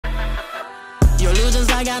illusions,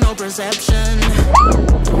 I got no perception.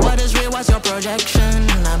 What is real, what's your projection?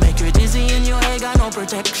 I make you dizzy in your head, got no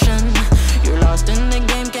protection. You're lost in the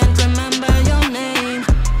game, can't remember your name.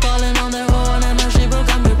 Falling on the horn and my ship will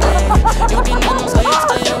come to play. You can get no sleep,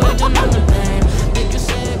 stay awake to numb the pain. Did you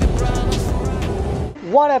save your problems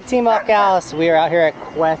for? What up, Team Buckhouse? We are out here at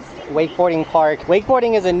Quest Wakeboarding Park.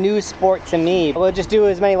 Wakeboarding is a new sport to me. We'll just do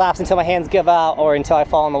as many laps until my hands give out or until I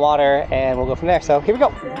fall in the water, and we'll go from there. So here we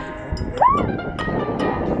go.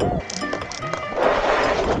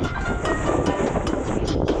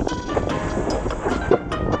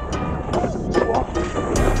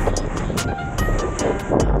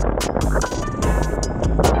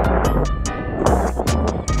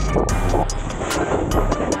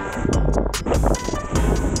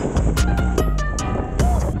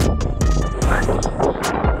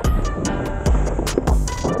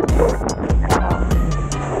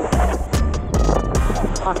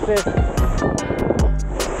 Watch this.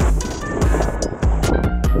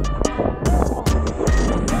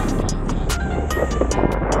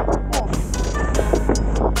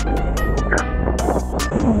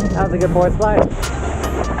 That was a good board slide.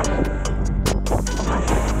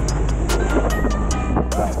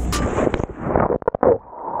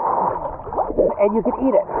 And you can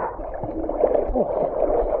eat it.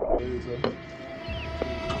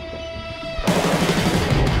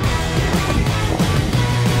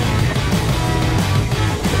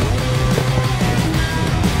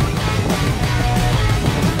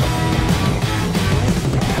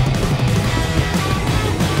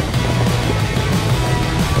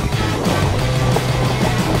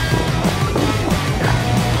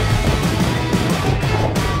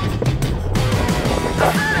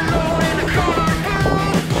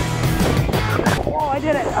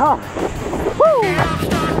 Oh, woo!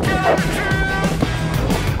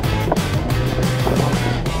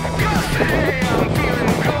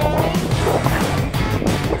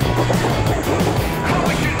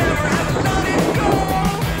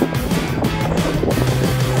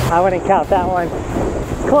 I wouldn't count that one.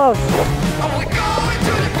 Close.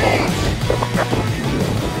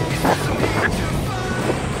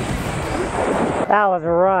 That was a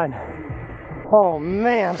run. Oh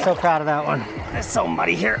man, I'm so proud of that one. It's so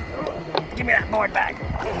muddy here. Give me that board back.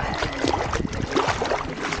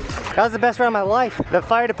 That was the best run of my life. The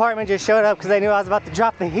fire department just showed up because they knew I was about to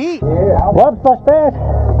drop the heat. Yeah. What up, Slush Fish?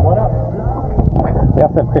 What up? We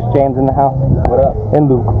also have Chris James in the house. What up? And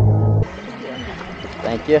Luke.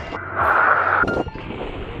 Thank you.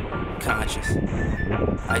 Conscious.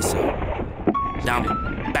 ISO. Down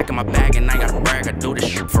back in my bag and I gotta brag, I do this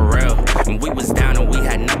shit for real. When we was down and we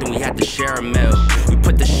had nothing, we had to share a meal. We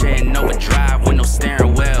put the shit in overdrive with no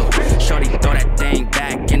steering wheel. Shorty throw that thing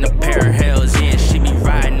back in the pair of hills. Yeah, she be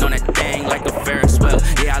riding on that thing like a Ferris wheel.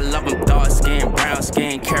 Yeah, I love them dark skin, brown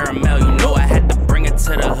skin, caramel. You know I had to bring it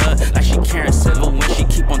to the hood like she Karen Civil when she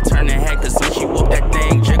keep on turning head. Cause when she whoop that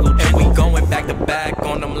thing, jiggle, jiggle. And we going back to back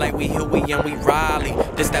on them like we Huey and we Riley.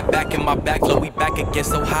 Just that back in my back flow, we back again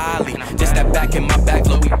so highly. Just that back in my back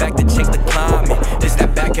flow, we back to chicks to climbing. Just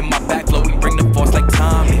that back in my back flow, we bring the force like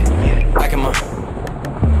Tommy. Back in my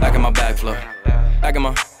back flow. Back in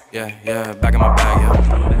my, yeah, back in my bag, yeah.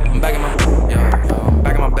 I'm back in my, yeah,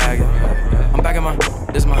 back in my bag, yeah. I'm back in my,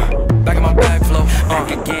 this my, back in my bag flow.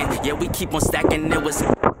 Back again, yeah, we keep on stacking it with. So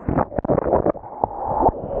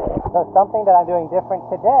something that I'm doing different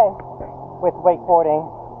today with wakeboarding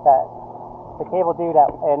that the cable dude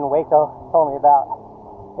in Waco told me about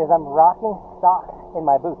is I'm rocking socks in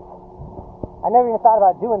my boots. I never even thought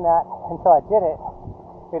about doing that until I did it.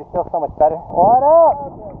 Dude, it feels so much better. What up?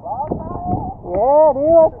 Yeah,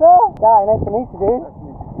 dude, what's up? Guy, nice to meet you, dude.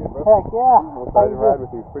 Heck yeah. How you doing?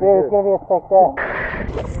 Dude, it's gonna be a sick day.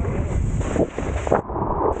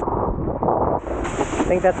 I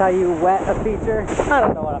think that's how you wet a feature. I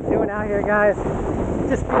don't know what I'm doing out here, guys. It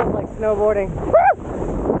just feels like snowboarding.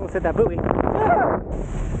 Almost hit that buoy.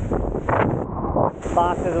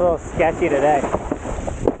 Box is a little sketchy today.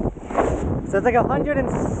 So it's like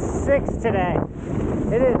 106 today.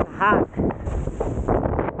 It is hot.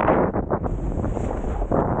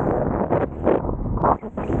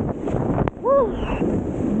 Woo.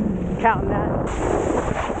 Counting that.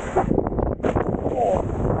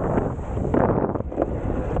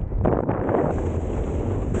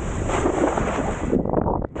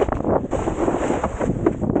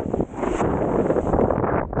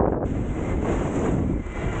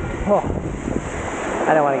 Oh,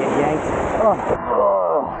 I don't want to get yanked. Oh,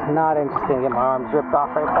 not interesting to get my arms ripped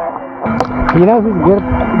off right there. You know who's good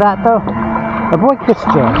at that though? My boy Chris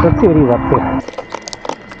James. Let's see what he's up to.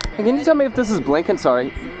 Hey, can you tell me if this is blinking?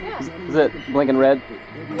 Sorry. Is it blinking red?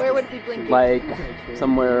 Where would it be blinking? Like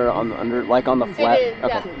somewhere on the under, like on the flat? It is,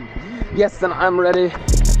 okay. Yeah. Yes, then I'm ready.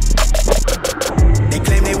 They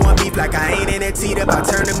claim they want beef like I ain't in a teeter. I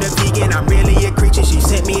turn them to vegan, I'm really a creature. She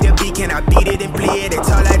sent me the beacon, I beat it and play it. They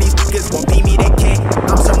tell all these niggas won't beat me, they can't.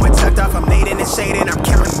 I'm somewhere tucked off, I'm laid in the shade and I'm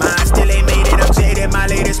counting mine. Still ain't made it, I'm jaded. My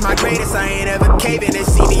latest, my greatest, I ain't ever caving. They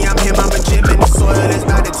see me, I'm him, I'm a gym in the soil. It's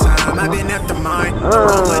by the time I've been after mine.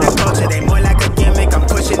 Wrong with the culture, they more like a gimmick. I'm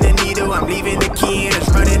pushing the needle, I'm leaving the key in. It's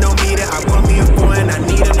running no meter. I want me a boy and I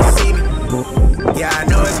need him to see me. Yeah, I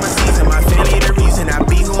know it's my season, my family the reason I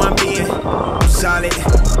be who I'm being. I'm solid.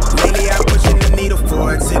 Lately I'm pushing the needle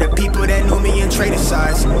forward to the people that knew me and traded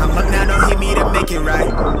sides. I'm up now, don't hit me to make it right.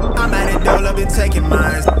 I'm at a door, I've been taking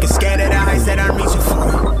mines. Get scared of the heights that I'm reaching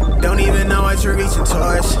for. Don't even know what you're reaching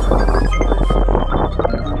towards.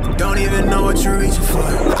 Don't even know what you're reaching for.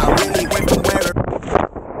 I really went from where.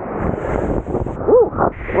 Woo!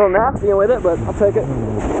 A little nasty with it, but I'll take it.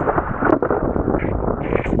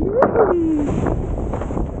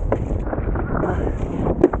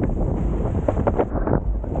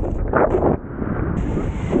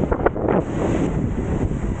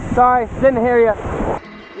 Sorry, didn't hear you.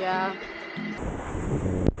 Yeah.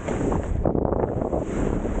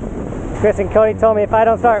 Chris and Cody told me if I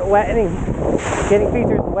don't start getting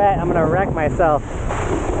features wet, I'm gonna wreck myself.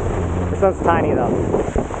 This one's tiny though.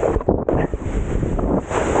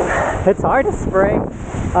 It's hard to spray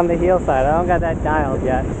on the heel side. I don't got that dialed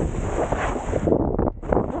yet.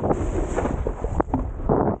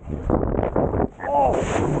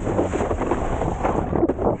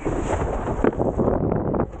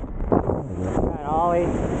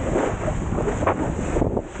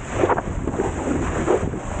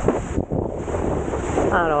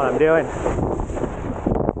 I don't know what I'm doing.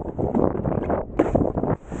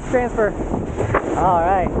 Transfer. All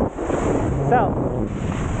right. So,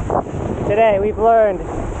 today we've learned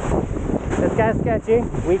this guy's sketchy.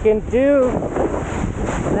 We can do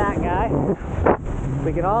that guy.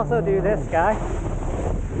 We can also do this guy.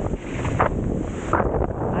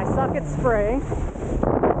 I suck at spraying.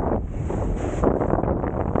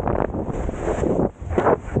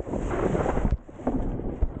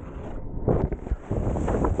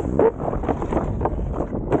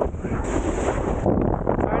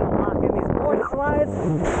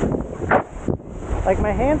 Like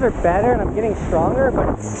my hands are better and I'm getting stronger, but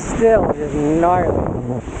it's still just gnarly.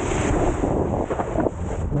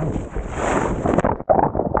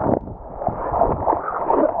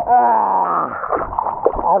 I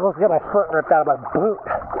almost got my foot ripped out of my boot.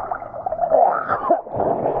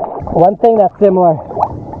 One thing that's similar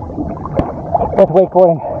with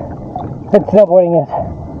wakeboarding and snowboarding is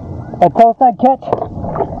a toe side catch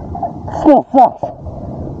still sucks.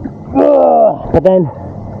 But then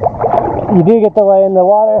you do get to lay in the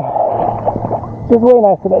water. It's way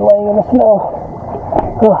nicer than laying in the snow.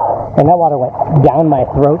 And that water went down my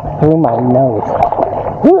throat, through my nose.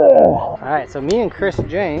 Alright, so me and Chris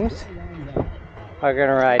James are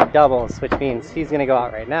gonna ride doubles, which means he's gonna go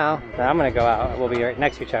out right now, and I'm gonna go out. We'll be right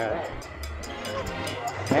next to each other.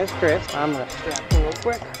 There's Chris. I'm gonna strap him real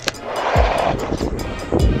quick.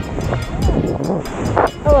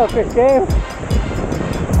 Hello, Chris James.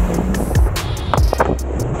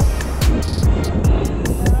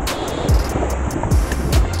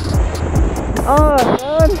 Oh,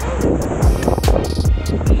 man.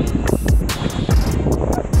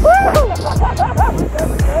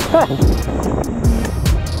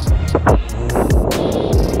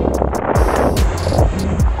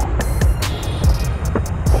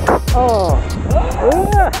 Oh.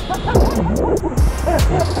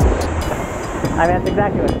 I mean, that's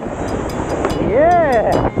exactly what it is.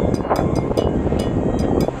 Yeah.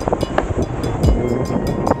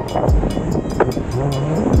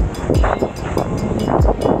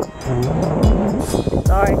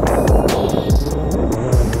 Sorry.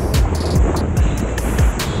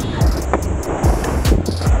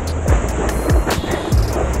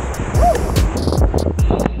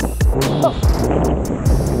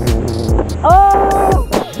 Oh!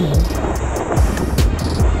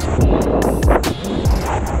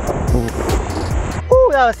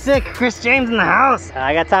 Ooh, that was sick. Chris James in the house.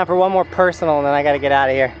 I got time for one more personal and then I gotta get out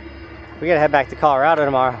of here. We gotta head back to Colorado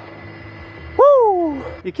tomorrow. Woo!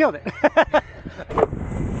 You killed it.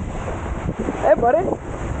 Hey, buddy.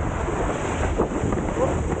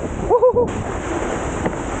 Woo!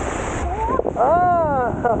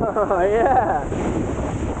 Oh, yeah.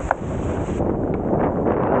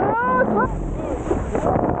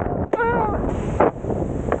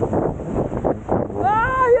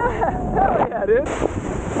 Oh, yeah. Hell yeah, dude.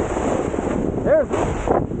 There's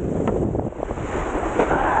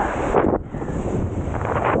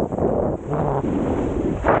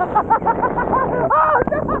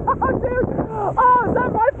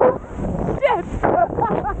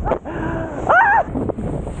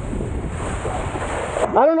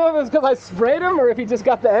if I sprayed him or if he just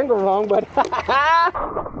got the angle wrong, but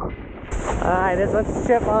Alright, this one's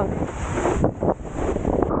chipmunk.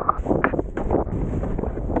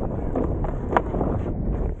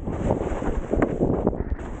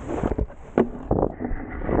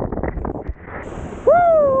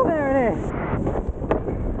 Woo! There it is.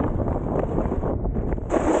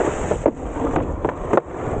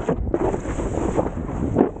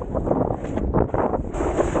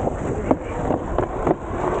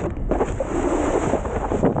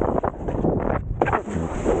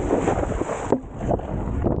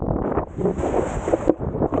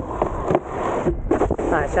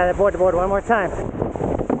 Alright, try that board to board one more time.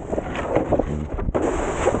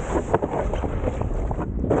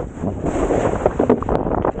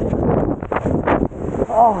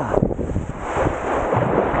 Oh.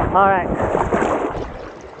 Alright.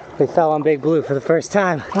 We fell on Big Blue for the first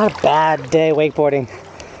time. Not a bad day wakeboarding,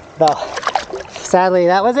 though. Sadly,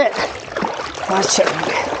 that was it. Last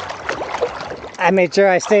chipmunk. I made sure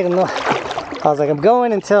I stayed in the... I was like, I'm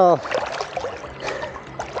going until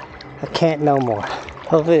I can't no more.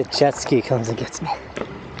 Hopefully the jet ski comes and gets me.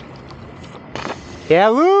 Yeah,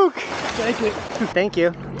 Luke! thank you. Thank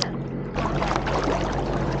you.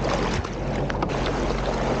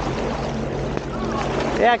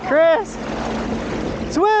 Yeah, Chris!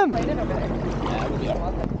 Swim!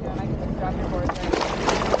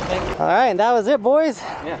 Alright, and that was it, boys.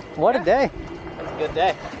 Yeah. What a day. That's a good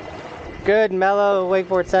day. Good, mellow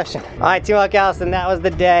wakeboard session. Alright, Team Buckhouse, and that was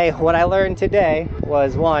the day. What I learned today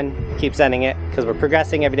was, one, keep sending it, because we're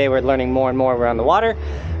progressing every day. We're learning more and more around the water.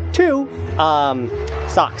 Two,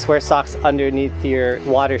 socks. Wear socks underneath your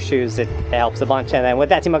water shoes. It helps a bunch. And then with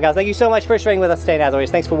that, Team Buckhouse, thank you so much for staying with us today. And as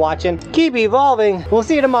always, thanks for watching. Keep evolving. We'll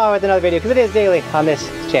see you tomorrow with another video, because it is daily on this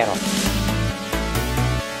channel.